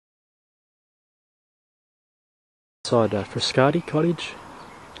outside Frascati Cottage.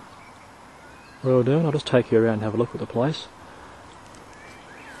 What we're doing, I'll just take you around and have a look at the place.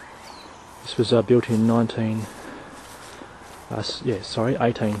 This was built in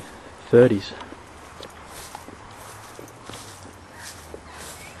 1830s.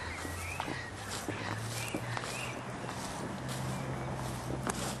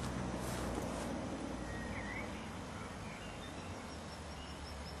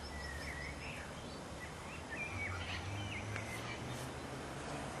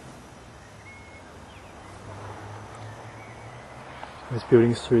 There's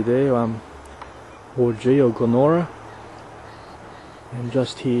buildings through there, Ward G or Glenora, and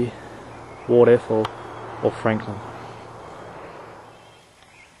just here Ward F or Franklin.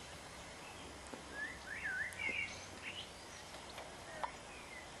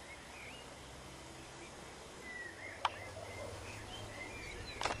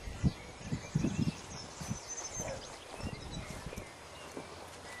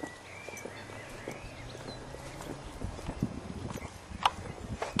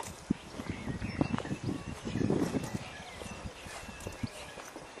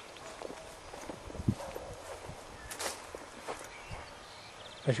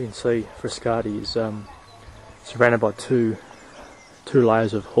 As you can see, Frascati is surrounded by two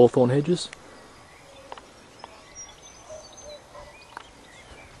layers of hawthorn hedges.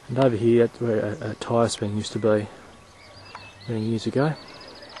 And over here, that's where a tyre spin used to be many years ago.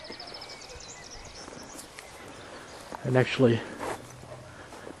 And actually,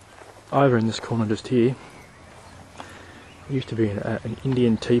 over in this corner just here, it used to be an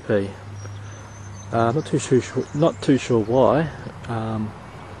Indian teepee. Not too sure why.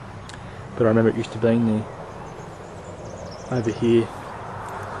 But I remember it used to be there. Over here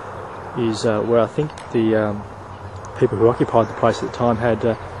is where I think the people who occupied the place at the time had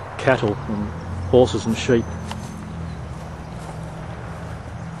cattle and horses and sheep.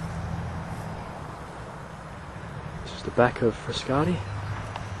 This is the back of Frascati.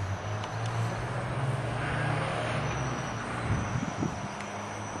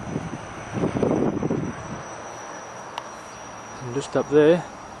 And just up there,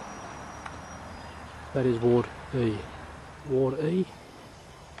 that is Ward E. Ward E.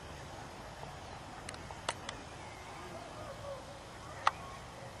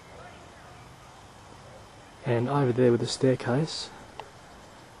 And over there with the staircase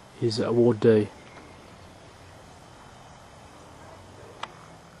is Ward D.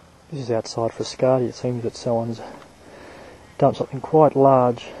 This is outside Frascati. It seems that someone's done something quite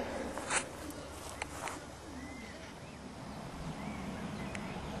large.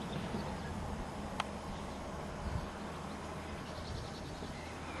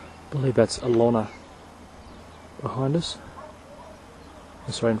 I believe that's Alona behind us,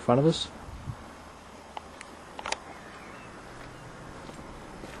 sorry, in front of us.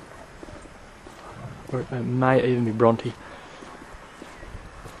 Or it may even be Bronte.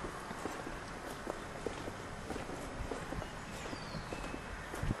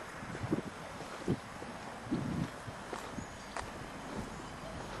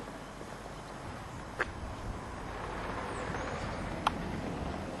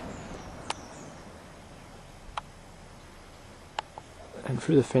 And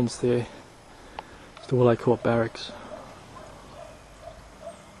through the fence there is the Willow Court Barracks.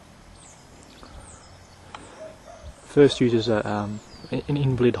 First used as an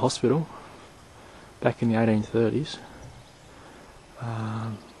invalid hospital back in the 1830s.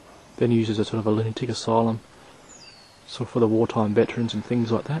 Then used as a sort of a lunatic asylum, sort of for the wartime veterans and things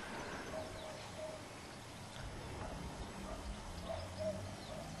like that.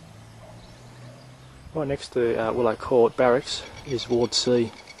 Right next to Willow Court Barracks is Ward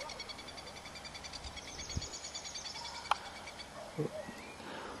C.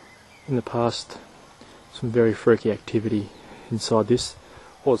 In the past, some very freaky activity inside this.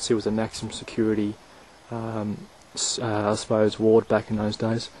 Ward C was a maximum security, I suppose, ward back in those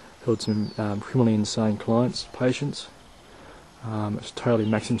days. Held some criminally insane clients, patients. It's totally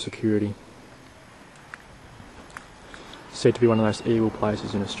maximum security. Said to be one of the most evil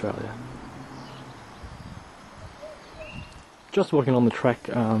places in Australia. Just walking on the track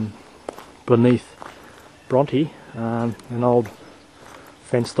beneath Bronte, an old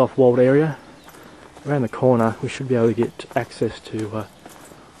fenced off walled area. Around the corner we should be able to get access to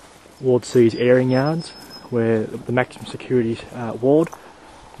Ward C's airing yards, where the maximum security ward,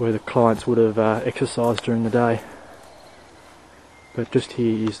 where the clients would have exercised during the day. But just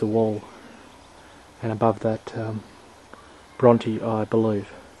here is the wall, and above that Bronte, I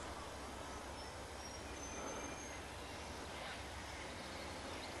believe.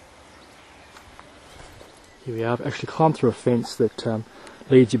 Here we are. I've actually climbed through a fence that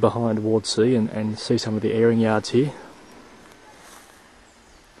leads you behind Ward C and see some of the airing yards here.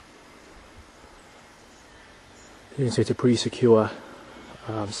 You can see it's a pretty secure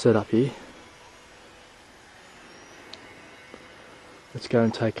setup here. Let's go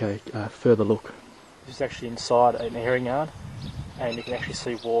and take a further look. This is actually inside an airing yard, and you can actually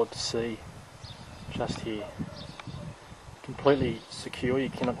see Ward C just here. Completely secure,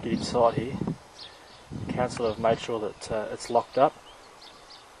 you cannot get inside here. The council have made sure that it's locked up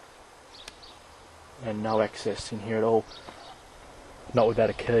and no access in here at all, not without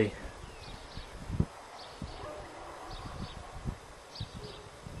a key.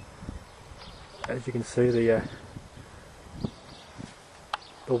 As you can see, the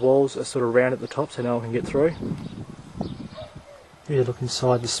walls are sort of round at the top so no one can get through. Here, look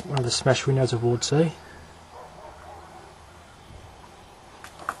inside this one of the smashed windows of Ward C.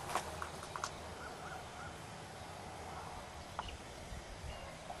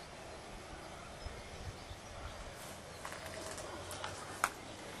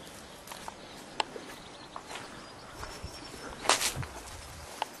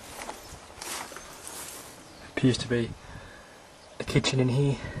 Appears to be a kitchen in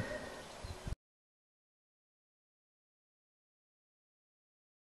here.